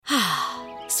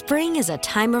Spring is a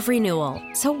time of renewal,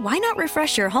 so why not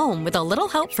refresh your home with a little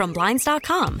help from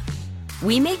Blinds.com?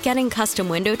 We make getting custom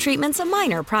window treatments a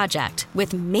minor project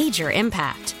with major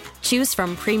impact. Choose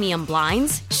from premium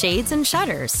blinds, shades, and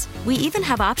shutters. We even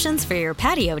have options for your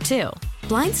patio, too.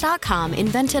 Blinds.com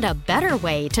invented a better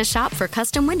way to shop for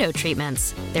custom window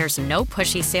treatments. There's no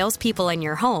pushy salespeople in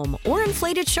your home or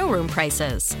inflated showroom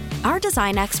prices. Our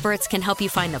design experts can help you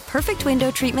find the perfect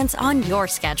window treatments on your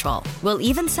schedule. We'll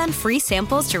even send free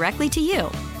samples directly to you.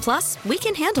 Plus, we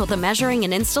can handle the measuring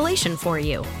and installation for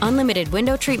you. Unlimited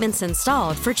window treatments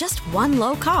installed for just one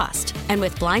low cost. And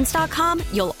with Blinds.com,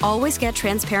 you'll always get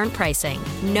transparent pricing.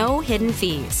 No hidden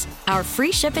fees. Our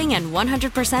free shipping and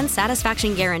 100%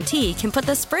 satisfaction guarantee can put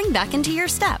the spring back into your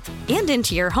step and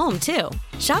into your home, too.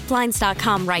 Shop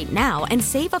Blinds.com right now and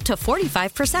save up to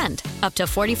 45%. Up to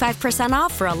 45%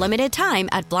 off for a limited time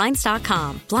at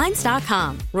Blinds.com.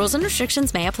 Blinds.com. Rules and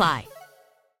restrictions may apply.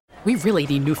 We really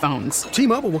need new phones.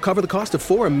 T-Mobile will cover the cost of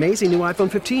 4 amazing new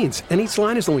iPhone 15s, and each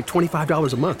line is only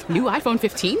 $25 a month. New iPhone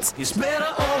 15s? It's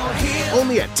better over here.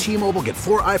 Only at T-Mobile, get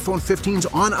 4 iPhone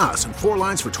 15s on us and 4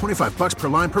 lines for $25 per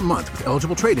line per month with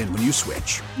eligible trade-in when you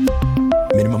switch.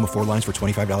 Minimum of 4 lines for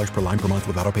 $25 per line per month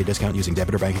with autopay discount using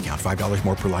debit or bank account. $5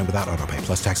 more per line without autopay,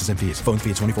 plus taxes and fees. Phone fee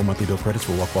at 24 monthly bill credits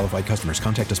for well-qualified customers.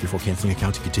 Contact us before canceling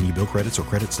account to continue bill credits or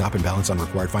credit stop and balance on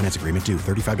required finance agreement due.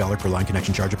 $35 per line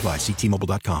connection charge applies. See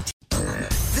T-Mobile.com.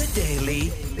 The Daily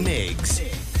Migs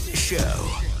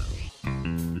Show.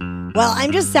 Well,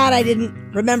 I'm just sad I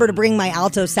didn't remember to bring my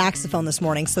alto saxophone this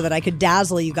morning so that I could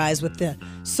dazzle you guys with the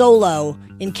solo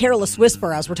in Careless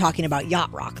Whisper as we're talking about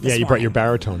Yacht Rock this morning. Brought your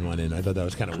baritone one in. I thought that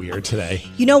was kind of weird today.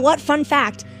 You know what? Fun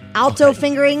fact. Alto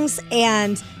fingerings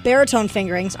and baritone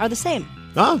fingerings are the same.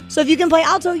 Oh. So if you can play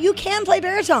alto, you can play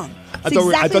baritone. I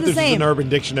thought this was an Urban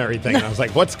Dictionary thing, and I was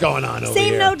like, what's going on over here?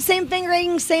 Same notes, same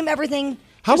fingering, same everything.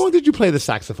 How long did you play the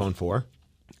saxophone for?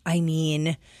 I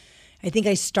mean, I think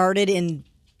I started in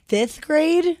 5th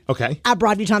grade. Okay. At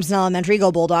Broadview Thompson Elementary.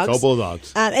 Go Bulldogs. Go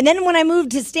Bulldogs. And then when I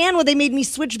moved to Stanwood, they made me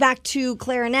switch back to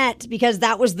clarinet because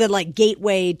that was the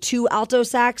gateway to alto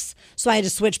sax. So I had to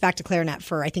switch back to clarinet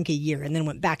for, I think, a year and then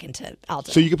went back into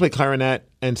alto. So you could play clarinet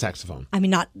and saxophone? I mean,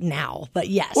 not now, but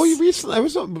yes. Well, I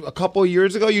was a couple of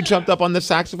years ago, you jumped up on the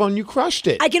saxophone, you crushed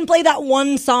it. I can play that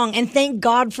one song, and thank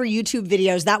God for YouTube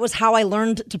videos. That was how I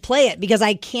learned to play it because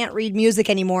I can't read music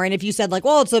anymore. And if you said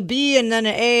it's a B and then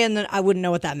an A, and then I wouldn't know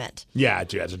what that meant. Yeah,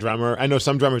 dude, as a drummer, I know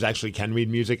some drummers actually can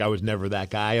read music. I was never that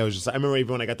guy. I remember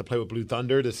even when I got to play with Blue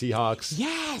Thunder, the Seahawks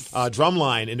drum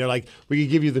line, and they're like, we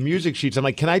can give you the music sheets. I'm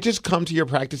like, can I just come to your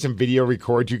practice and video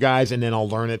record you guys, and then I'll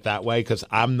learn it that way? Because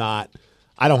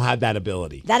I don't have that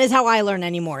ability. That is how I learn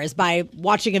anymore, is by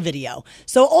watching a video.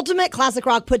 So Ultimate Classic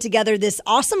Rock put together this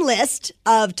awesome list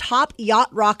of top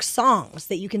yacht rock songs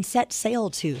that you can set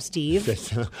sail to,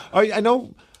 Steve. I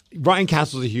know Brian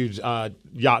Castle's a huge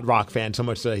yacht rock fan, so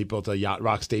much so that he built a yacht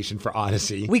rock station for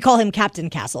Odyssey. We call him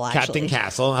Captain Castle, actually. Captain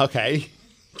Castle, okay.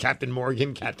 Captain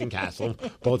Morgan, Captain Castle.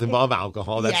 Both involve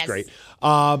alcohol. That's great.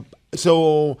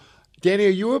 So... Danny, are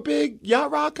you a big yacht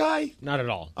rock guy? Not at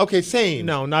all. Okay, same.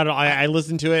 No, not at all. I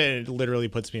listen to it, and it literally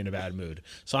puts me in a bad mood.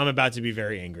 So I'm about to be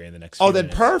very angry in the next few minutes.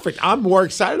 Then perfect. I'm more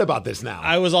excited about this now.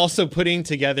 I was also putting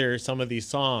together some of these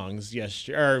songs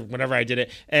whenever I did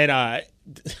it, and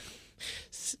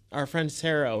our friend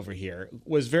Sarah over here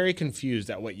was very confused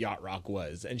at what yacht rock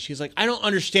was. And she's like, I don't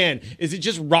understand. Is it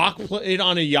just rock played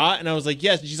on a yacht? And I was like,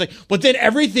 yes. And she's like, but then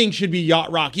everything should be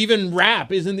yacht rock. Even rap.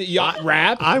 Isn't it yacht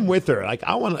rap? I'm with her. Like,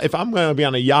 if I'm going to be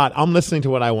on a yacht, I'm listening to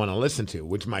what I want to listen to,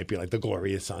 which might be like the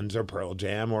Glorious Sons or Pearl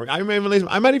Jam. Or I might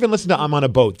even listen to I'm on a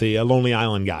Boat, the Lonely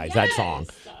Island Guys, that song,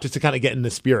 just to kind of get in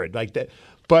the spirit like that.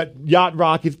 But yacht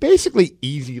rock is basically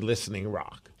easy listening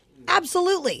rock.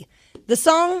 Absolutely. The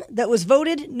song that was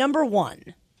voted number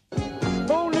 1.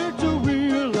 Only to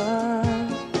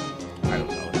realize I don't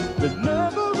know. that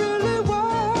never really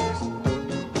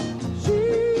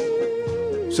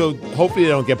was. So hopefully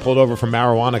you don't get pulled over for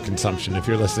marijuana consumption if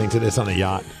you're listening to this on a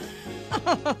yacht.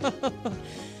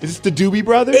 Is this the Doobie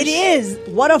Brothers? It is.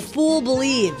 What a Fool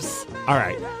Believes. All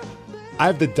right. I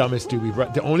have the dumbest Doobie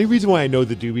Brothers. The only reason why I know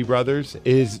the Doobie Brothers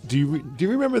is, do you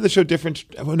remember the show Different?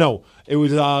 No, it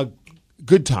was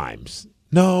Good Times.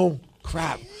 No,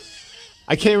 crap.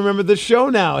 I can't remember the show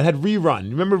now. It had Rerun.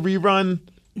 You remember Rerun?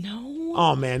 No.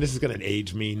 Oh, man, this is going to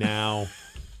age me now.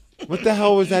 What the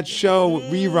hell was that show with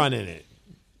Rerun in it?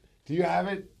 Do you have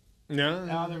it? No.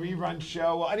 The Rerun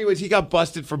show. Well, anyways, he got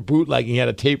busted for bootlegging. He had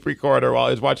a tape recorder while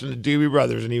he was watching the Doobie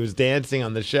Brothers, and he was dancing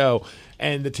on the show.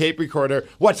 And the tape recorder,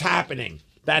 What's Happening?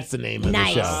 That's the name of the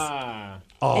show.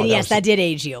 Oh, and yes, that did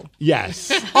age you.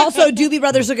 Yes. Also, Doobie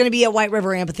Brothers are going to be at White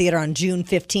River Amphitheater on June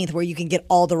 15th, where you can get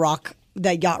all the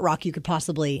yacht rock you could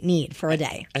possibly need for a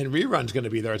day. And Rerun's going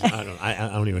to be there. I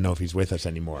don't even know if he's with us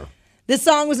anymore. This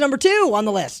song was number 2 on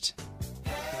the list.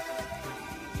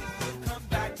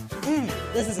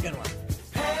 This is a good one.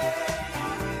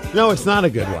 No, it's not a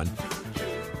good one.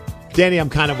 Danny, I'm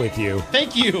kind of with you.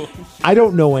 Thank you. I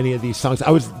don't know any of these songs.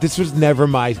 This was never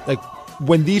my,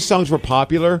 when these songs were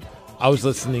popular, I was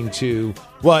listening to,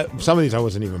 some of these I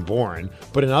wasn't even born,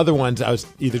 but in other ones I was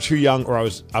either too young or I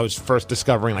was first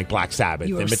discovering like Black Sabbath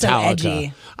You were and so Metallica.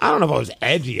 edgy. I don't know if I was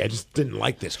edgy. I just didn't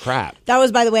like this crap. That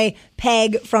was, by the way,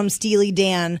 Peg from Steely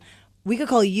Dan. We could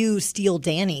call you Steel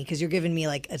Danny because you're giving me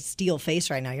like a steel face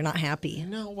right now. You're not happy.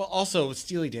 No, well, also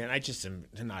Steely Dan. I just am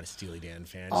not a Steely Dan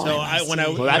fan. Oh,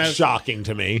 That's shocking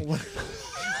to me.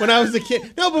 When I was a kid,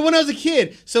 when I was a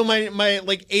kid, so my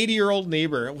like 80-year-old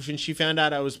neighbor, when she found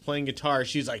out I was playing guitar,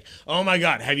 she's like, "Oh my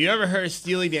God, have you ever heard of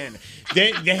Steely Dan?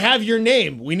 They have your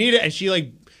name. We need it." And she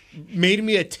like made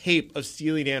me a tape of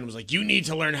Steely Dan and was like, "You need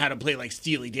to learn how to play like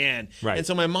Steely Dan." Right. And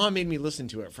so my mom made me listen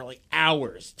to it for like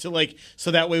hours so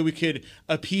that way we could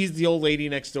appease the old lady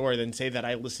next door, then say that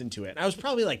I listened to it. And I was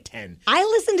probably like 10. I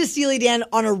listen to Steely Dan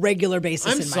on a regular basis.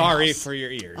 I'm in my sorry house. for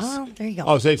your ears. Oh, there you go.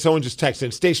 Oh, so someone just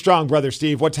texted, "Stay strong, brother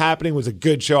Steve. What's happening was a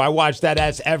good show. I watch that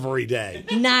ass every day."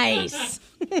 Nice.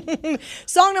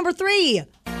 Song number 3.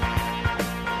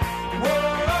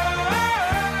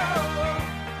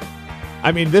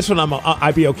 I mean, this one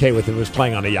I'd be okay with if it was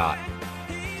playing on a yacht.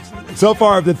 So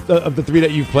far of the 3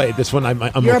 that you've played, this one I'm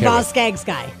You're okay a Boz with. Scaggs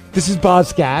guy. This is Boz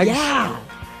Scaggs? Yeah.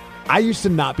 I used to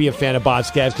not be a fan of Boz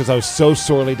Scaggs because I was so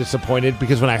sorely disappointed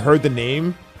because when I heard the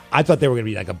name, I thought they were going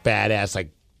to be like a badass,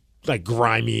 like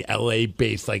grimy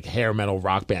LA-based like hair metal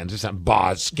rock band. Just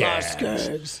Boz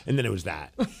Scaggs. And then it was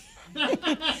that.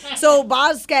 So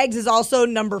Boz Scaggs is also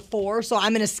number 4, so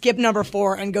I'm going to skip number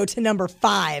 4 and go to number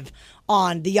 5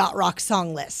 on the Yacht Rock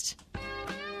song list.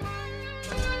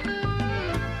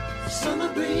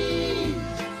 Summer breeze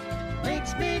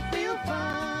makes me feel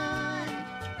fine.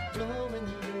 Blowing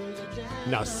through the jazz.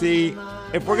 Now, see,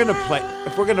 if we're gonna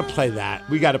play that,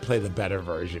 we got to play the better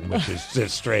version, which is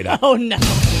just straight up. Oh no!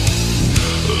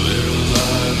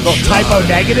 Little typo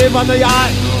negative on the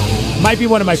yacht might be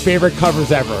one of my favorite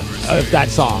covers ever of that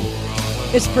song.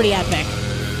 It's pretty epic.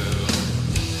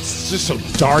 It's just so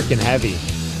dark and heavy.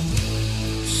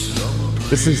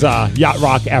 This is Yacht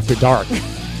Rock After Dark.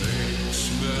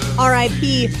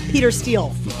 R.I.P. Peter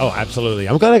Steele. Oh, absolutely.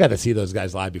 I'm glad I got to see those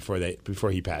guys live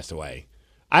before he passed away.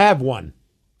 I have one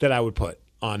that I would put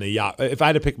on a yacht. If I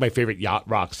had to pick my favorite Yacht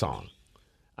Rock song,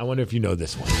 I wonder if you know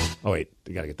this one. Oh, wait.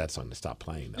 You got to get that song to stop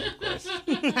playing, though, of course.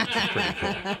 That's pretty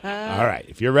cool. All right.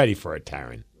 If you're ready for it,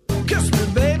 Taryn. Kiss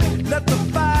me, baby, let the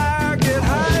fire get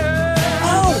higher.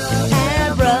 Oh,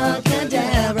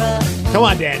 abracadabra. Come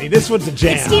on, Danny. This one's a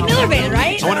jam. It's Steve Miller Band,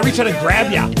 right? I want to reach out and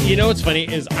grab you. You know what's funny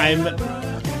is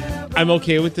I'm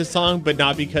okay with this song, but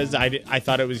not because I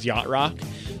thought it was yacht rock.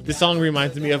 This song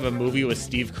reminds me of a movie with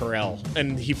Steve Carell,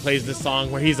 and he plays this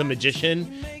song where he's a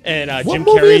magician, and Jim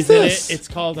Carrey's in it. It's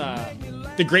called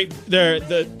the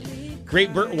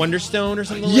Great Burt Wonderstone or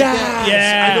something like that.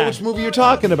 Yeah, I know which movie you're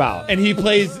talking about. And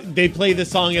they play the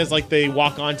song as like they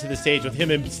walk onto the stage with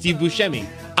him and Steve Buscemi.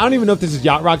 I don't even know if this is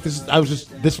yacht rock.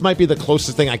 This might be the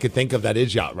closest thing I could think of that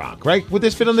is yacht rock, right? Would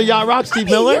this fit on the yacht rock, Steve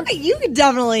Miller? You could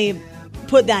definitely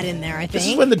put that in there, I think. This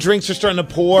is when the drinks are starting to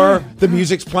pour, the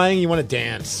music's playing, you want to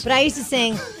dance. But I used to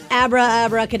sing,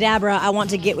 abracadabra, I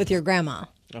want to get with your grandma.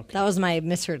 Okay. That was my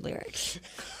misheard lyrics.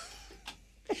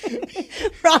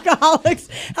 Rockaholics.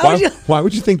 Why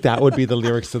would you think that would be the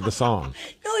lyrics to the song?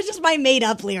 No, it's just my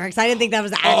made-up lyrics. I didn't think that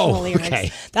was the actual lyrics.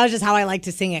 Okay. That was just how I like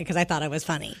to sing it because I thought it was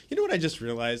funny. You know what I just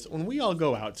realized? When we all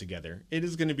go out together, it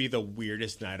is going to be the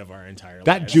weirdest night of our entire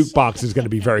That lives. jukebox is going to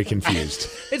be very confused.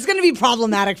 It's going to be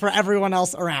problematic for everyone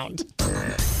else around.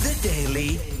 The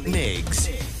Daily Migs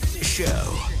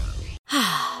Show.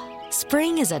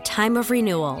 Spring is a time of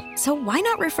renewal, so why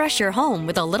not refresh your home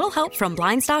with a little help from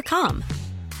Blinds.com?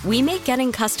 We make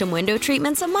getting custom window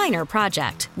treatments a minor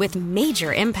project with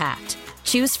major impact.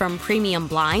 Choose from premium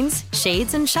blinds,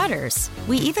 shades, and shutters.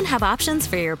 We even have options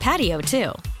for your patio,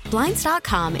 too.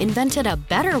 Blinds.com invented a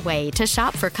better way to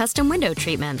shop for custom window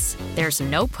treatments. There's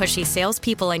no pushy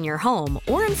salespeople in your home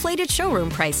or inflated showroom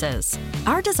prices.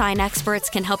 Our design experts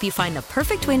can help you find the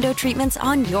perfect window treatments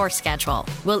on your schedule.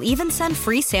 We'll even send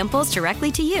free samples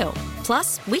directly to you.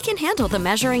 Plus, we can handle the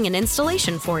measuring and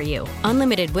installation for you.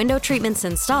 Unlimited window treatments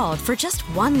installed for just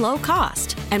one low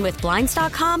cost. And with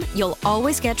Blinds.com, you'll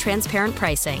always get transparent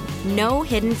pricing. No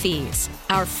hidden fees.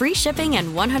 Our free shipping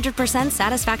and 100%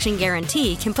 satisfaction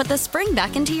guarantee can put the spring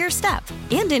back into your step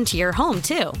and into your home,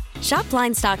 too. Shop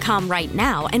Blinds.com right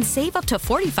now and save up to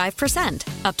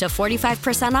 45%. Up to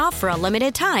 45% off for a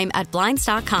limited time at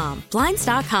Blinds.com.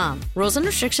 Blinds.com. Rules and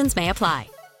restrictions may apply.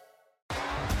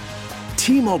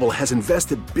 T-Mobile has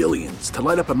invested billions to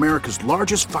light up America's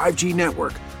largest 5G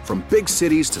network, from big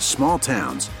cities to small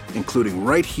towns, including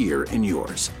right here in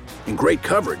yours. And great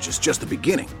coverage is just the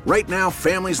beginning. Right now,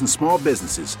 families and small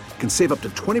businesses can save up to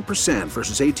 20%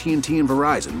 versus AT&T and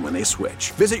Verizon when they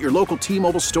switch. Visit your local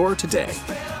T-Mobile store today.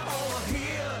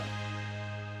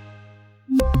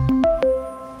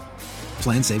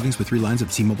 Plan savings with 3 lines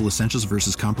of T-Mobile Essentials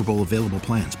versus comparable available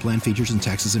plans. Plan features and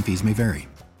taxes and fees may vary.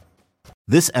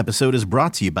 This episode is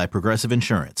brought to you by Progressive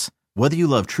Insurance. Whether you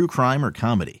love true crime or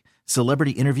comedy,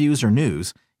 celebrity interviews or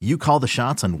news, you call the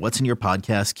shots on what's in your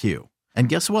podcast queue. And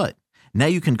guess what? Now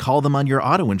you can call them on your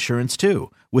auto insurance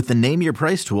too with the Name Your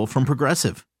Price tool from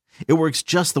Progressive. It works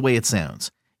just the way it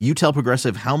sounds. You tell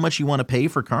Progressive how much you want to pay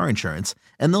for car insurance,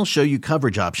 and they'll show you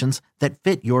coverage options that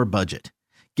fit your budget.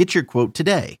 Get your quote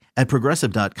today at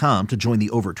Progressive.com to join the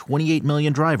over 28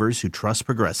 million drivers who trust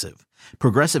Progressive.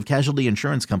 Progressive Casualty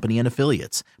Insurance Company and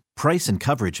Affiliates. Price and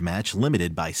coverage match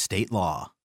limited by state law.